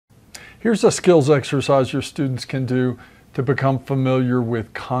Here's a skills exercise your students can do to become familiar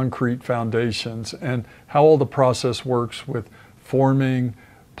with concrete foundations and how all the process works with forming,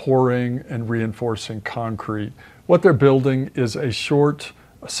 pouring, and reinforcing concrete. What they're building is a short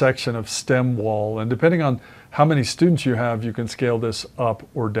section of stem wall, and depending on how many students you have, you can scale this up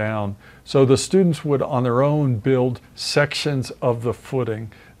or down. So the students would on their own build sections of the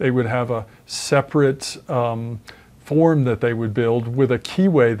footing. They would have a separate form that they would build with a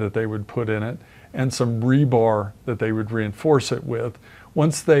keyway that they would put in it and some rebar that they would reinforce it with.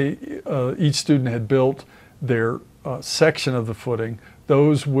 Once each student had built their section of the footing,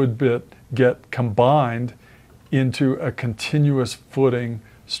 those would get combined into a continuous footing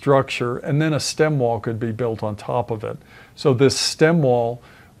structure, and then a stem wall could be built on top of it. So this stem wall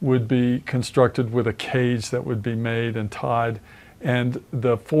would be constructed with a cage that would be made and tied, and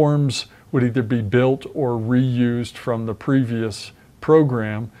the forms would either be built or reused from the previous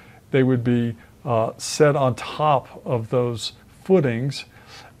program. They would be set on top of those footings,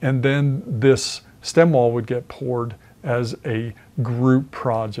 and then this stem wall would get poured as a group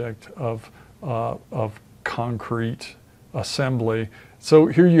project of concrete assembly. So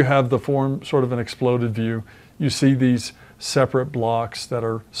here you have the form, sort of an exploded view. You see these separate blocks that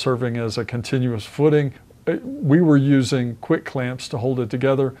are serving as a continuous footing. We were using quick clamps to hold it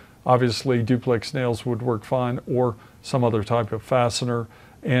together. Obviously duplex nails would work fine, or some other type of fastener.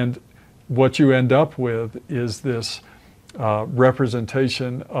 And what you end up with is this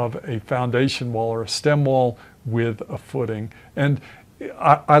representation of a foundation wall or a stem wall with a footing. And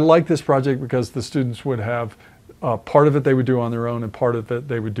I like this project because the students would have part of it they would do on their own, and part of it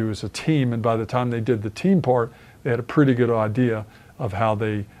they would do as a team. And by the time they did the team part, they had a pretty good idea of how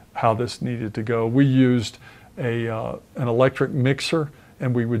this needed to go. We used an electric mixer,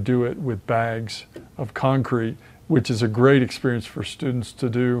 and we would do it with bags of concrete, which is a great experience for students to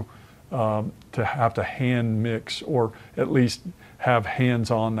do, to have to hand mix, or at least have hands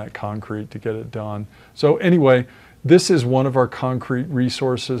on that concrete to get it done. So anyway, this is one of our concrete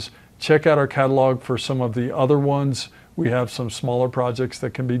resources. Check out our catalog for some of the other ones. We have some smaller projects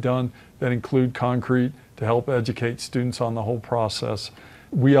that can be done that include concrete to help educate students on the whole process.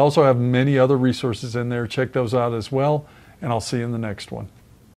 We also have many other resources in there. Check those out as well, and I'll see you in the next one.